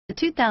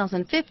The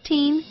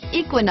 2015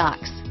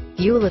 Equinox.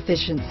 Fuel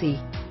efficiency,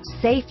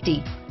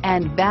 safety,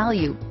 and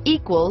value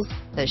equals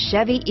the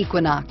Chevy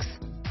Equinox.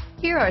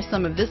 Here are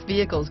some of this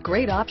vehicle's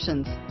great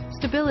options: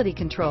 stability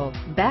control,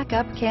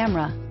 backup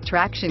camera,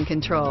 traction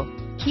control,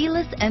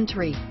 keyless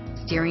entry,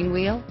 steering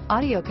wheel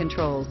audio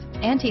controls,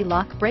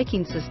 anti-lock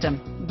braking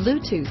system,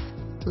 Bluetooth,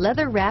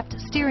 leather-wrapped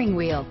steering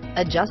wheel,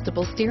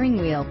 adjustable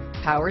steering wheel,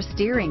 power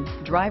steering,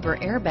 driver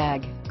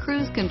airbag,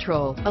 cruise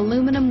control,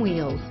 aluminum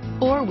wheels,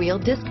 four-wheel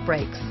disc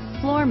brakes,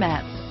 floor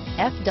mats,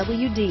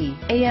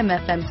 FWD,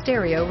 AM/FM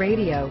stereo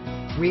radio,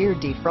 rear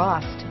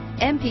defrost,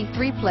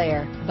 MP3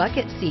 player,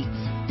 bucket seats.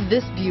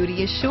 This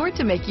beauty is sure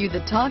to make you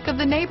the talk of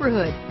the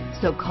neighborhood.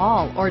 So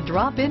call or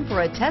drop in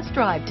for a test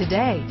drive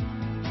today.